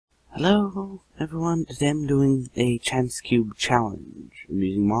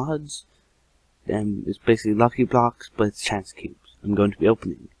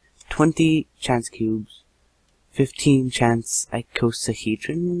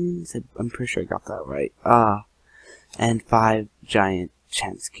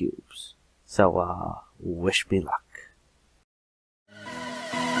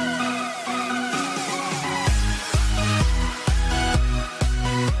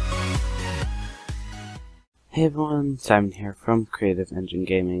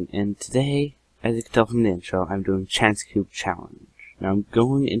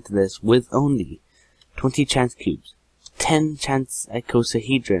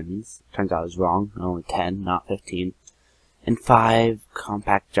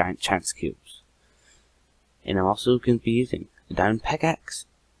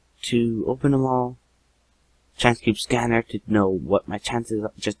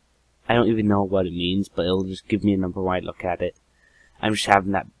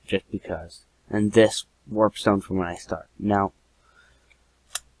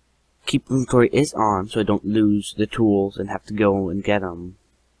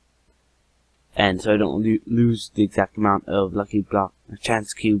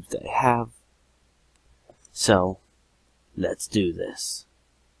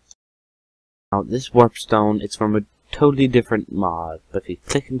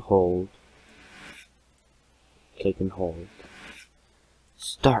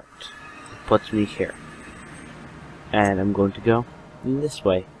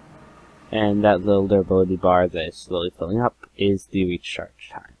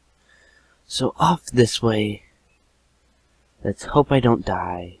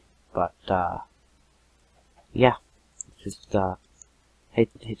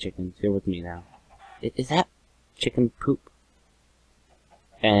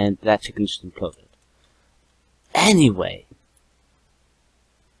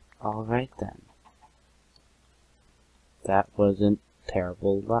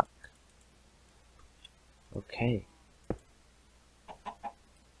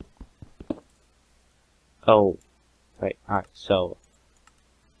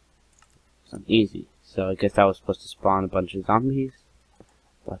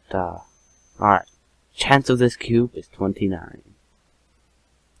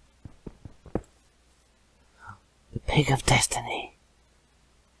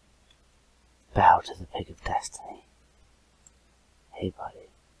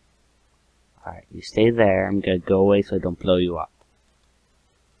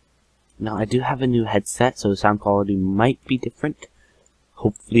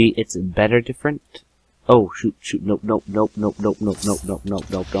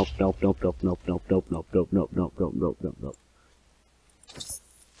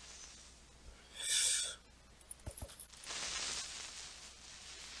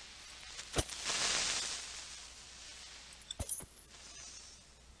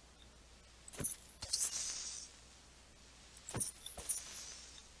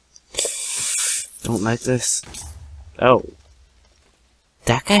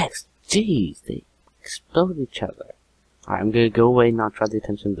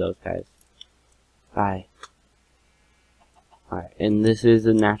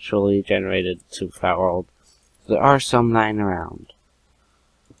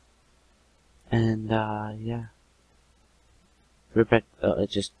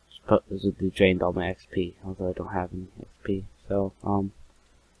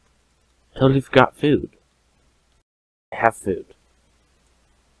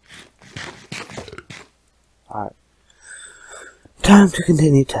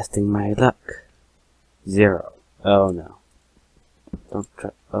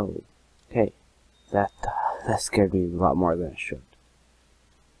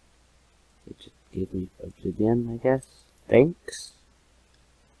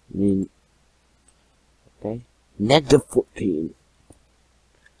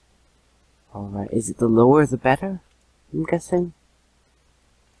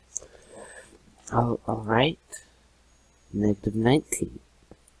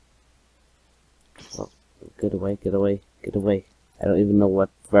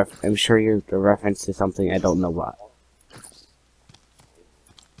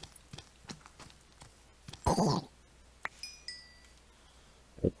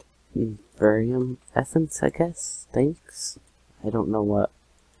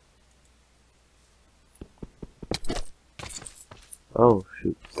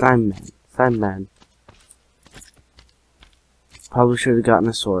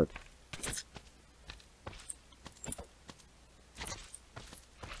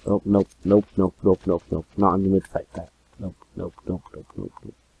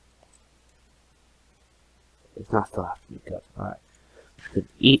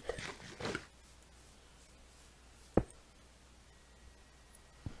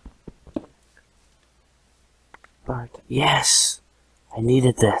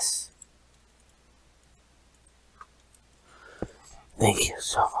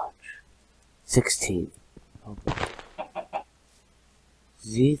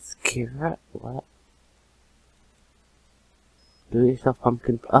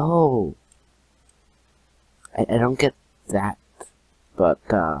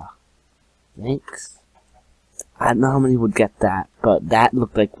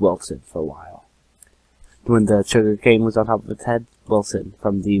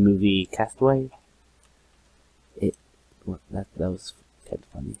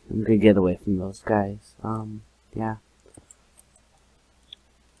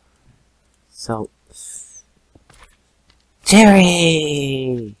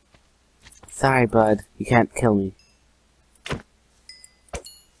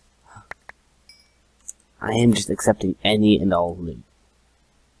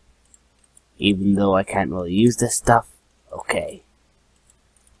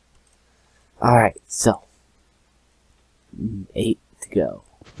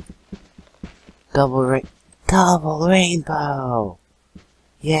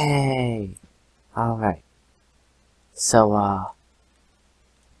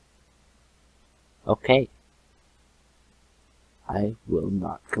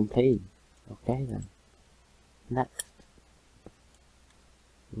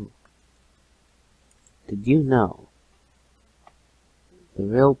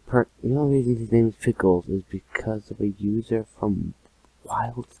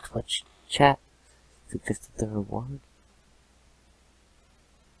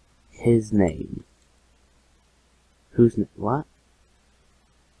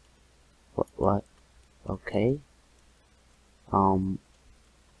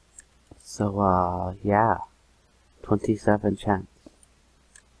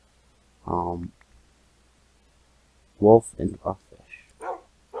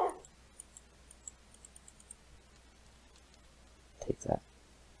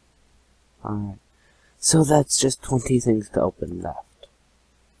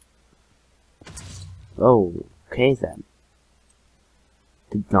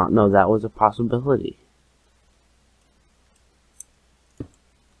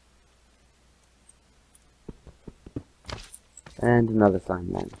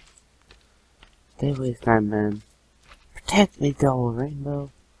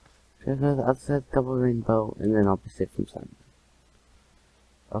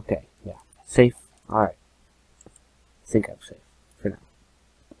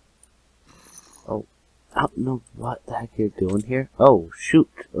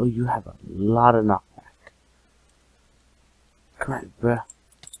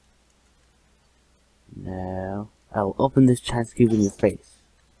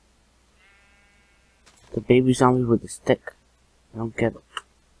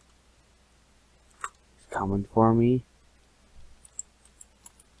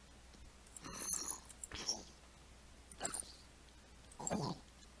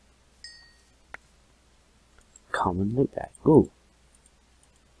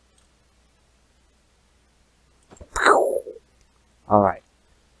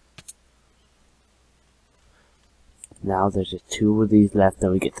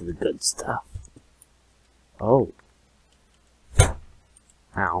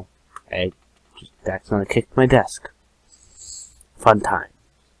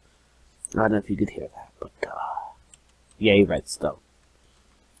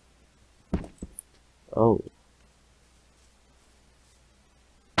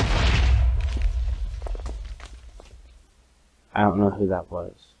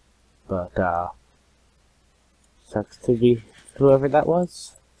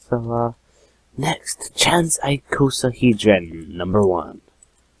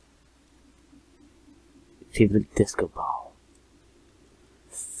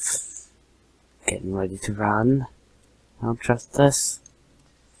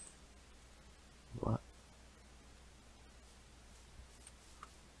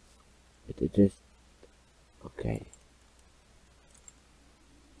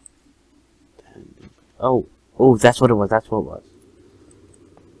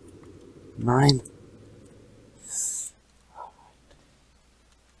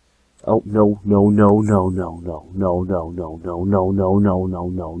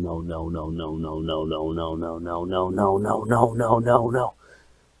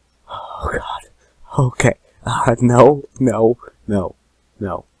Oh god. Okay. No, no, no,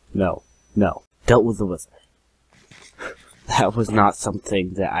 no, no, no. Dealt with the wizard. That was not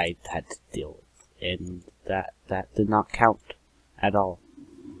something that I had to deal with, and that did not count at all.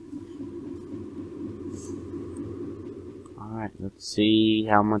 Alright, let's see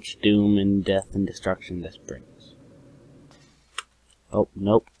how much doom and death and destruction this brings. Oh,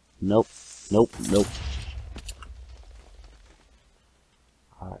 nope, nope, nope, nope.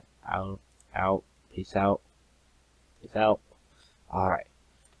 Alright, out, peace out, peace out. Alright.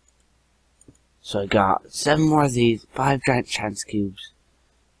 So I got 7 more of these, 5 giant chance cubes,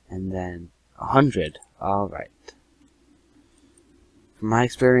 and then 100. Alright. From my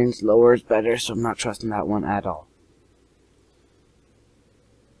experience, lower is better, so I'm not trusting that one at all.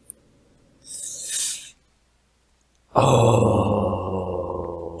 Oh,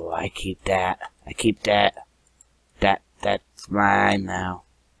 I keep that. I keep that. That's mine now.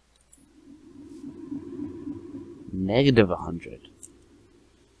 Negative 100.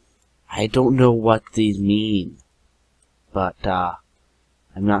 I don't know what these mean, but I'm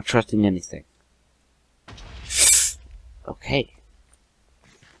not trusting anything. Okay.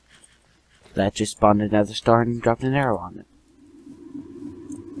 That just spawned another star and dropped an arrow on it.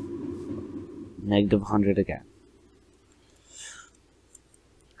 Negative 100 again.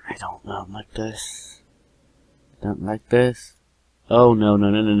 I don't like this. I don't like this. Oh no.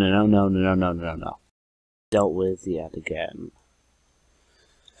 Dealt with yet again.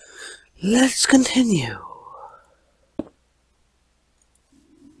 Let's continue.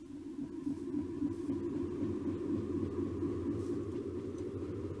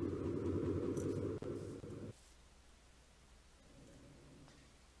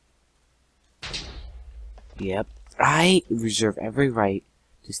 Yep, I reserve every right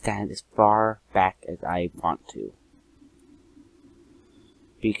to stand as far back as I want to.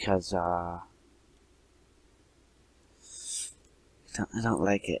 Because, I don't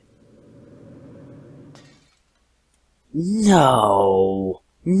like it. No!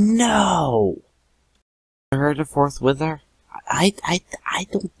 No! I heard a 4th wither. I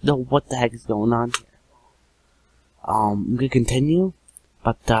don't know what the heck is going on here. I'm gonna continue,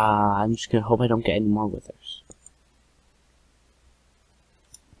 but, I'm just gonna hope I don't get any more withers.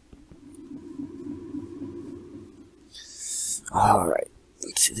 Alright.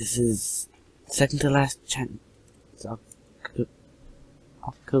 This is second to last chance.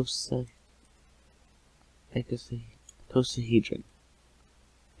 Icosahedron.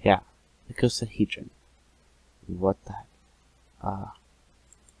 Yeah, icosahedron. What the heck?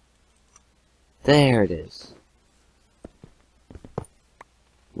 There it is.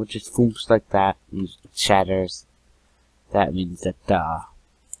 Which is foomps like that and shatters. That means that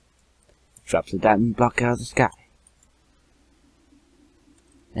drops a diamond block out of the sky.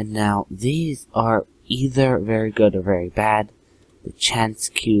 And now these are either very good or very bad. The giant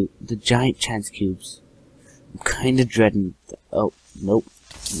chance cubes. I'm kind of dreading. Oh, nope.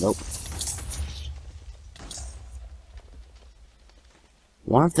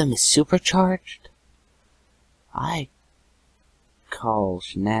 One of them is supercharged. I call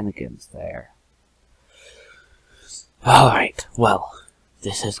shenanigans there. Alright, well,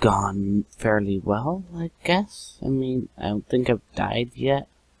 this has gone fairly well, I guess. I mean, I don't think I've died yet.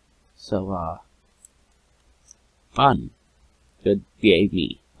 So, fun. Good, yay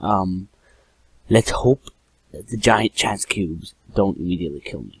me. Let's hope that the giant chance cubes don't immediately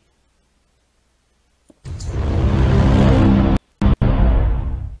kill me.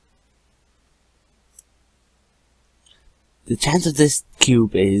 The chance of this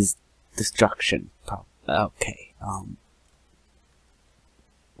cube is destruction. Okay, oh.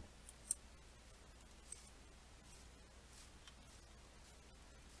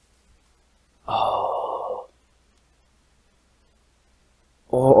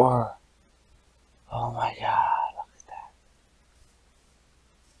 Or, oh my god, look at that.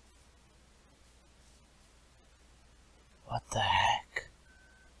 What the heck?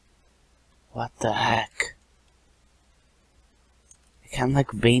 What the heck? I can't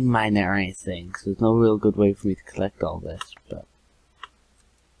like vein mine or anything, so there's no real good way for me to collect all this, but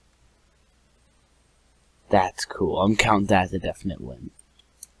that's cool. I'm counting that as a definite win.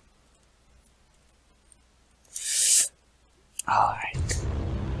 Alright.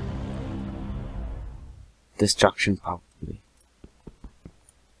 Destruction, probably.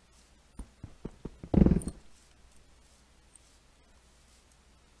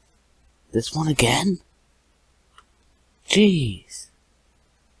 This one again? Jeez.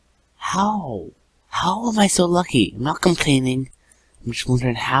 How? How am I so lucky? I'm not complaining. I'm just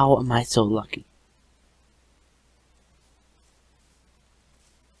wondering, how am I so lucky?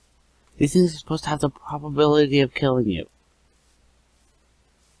 These things are supposed to have the probability of killing you.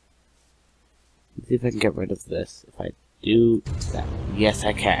 Let's see if I can get rid of this. If I do that. Yes,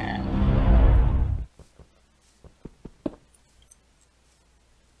 I can.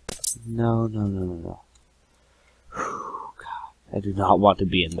 No. Whew, God, I do not want to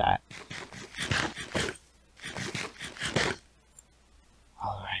be in that.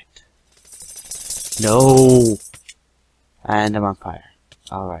 Alright. No! And I'm on fire.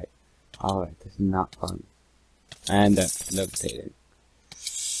 Alright. This is not fun. And I'm levitating.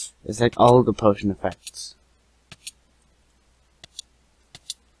 It's like all the potion effects.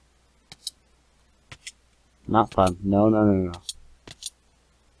 Not fun. No. No.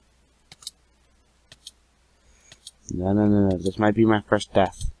 This might be my first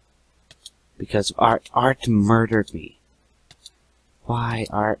death. Because Art murdered me. Why,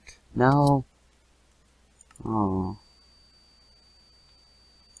 Art? No. Oh.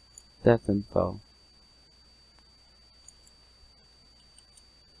 Death info.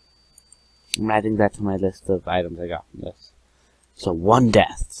 I'm adding that to my list of items I got from this. So 1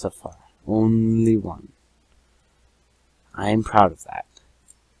 death so far. Only 1. I am proud of that.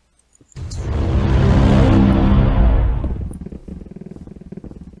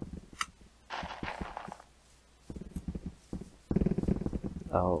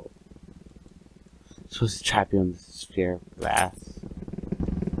 Oh. I'm supposed to trap you in the sphere of glass.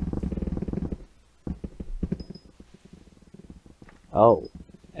 Oh.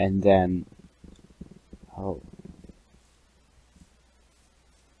 And then... Oh.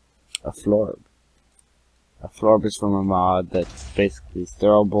 A florb. A florb is from a mod that's basically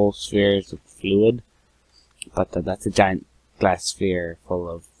throwable spheres of fluid. But that's a giant glass sphere full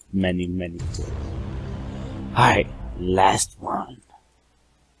of many fluids. Alright, last one.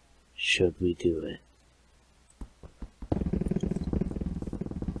 Should we do it?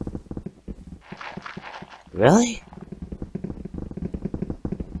 Really?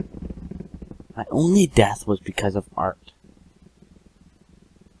 My only death was because of Art.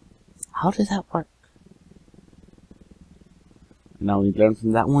 How does that work? Now we learned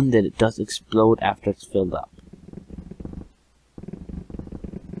from that one that it does explode after it's filled up.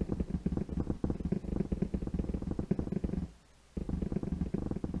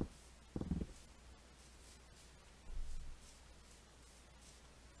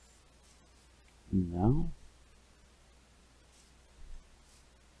 No?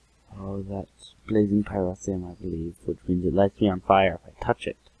 Oh, that's blazing pyrotheum, I believe, which means it lights me on fire if I touch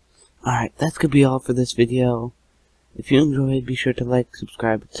it. Alright, that's gonna be all for this video. If you enjoyed, be sure to like,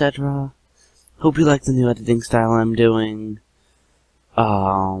 subscribe, etc. Hope you like the new editing style I'm doing.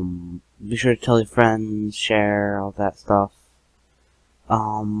 Be sure to tell your friends, share, all that stuff.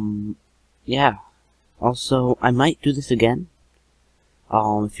 Yeah. Also, I might do this again.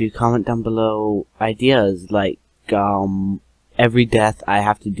 If you comment down below ideas, like, every death I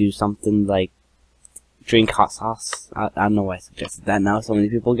have to do something like drink hot sauce. I don't know why I suggested that now. So many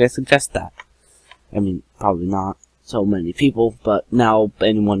people guys suggest that. I mean, probably not so many people, but now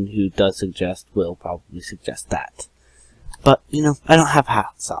anyone who does suggest will probably suggest that. But, you know, I don't have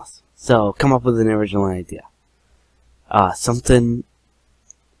hot sauce. So, come up with an original idea. Something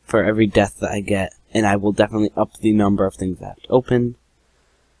for every death that I get, and I will definitely up the number of things I have to open.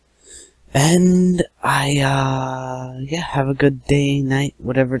 And yeah, have a good day, night,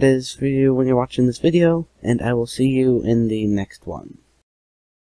 whatever it is for you when you're watching this video, and I will see you in the next one.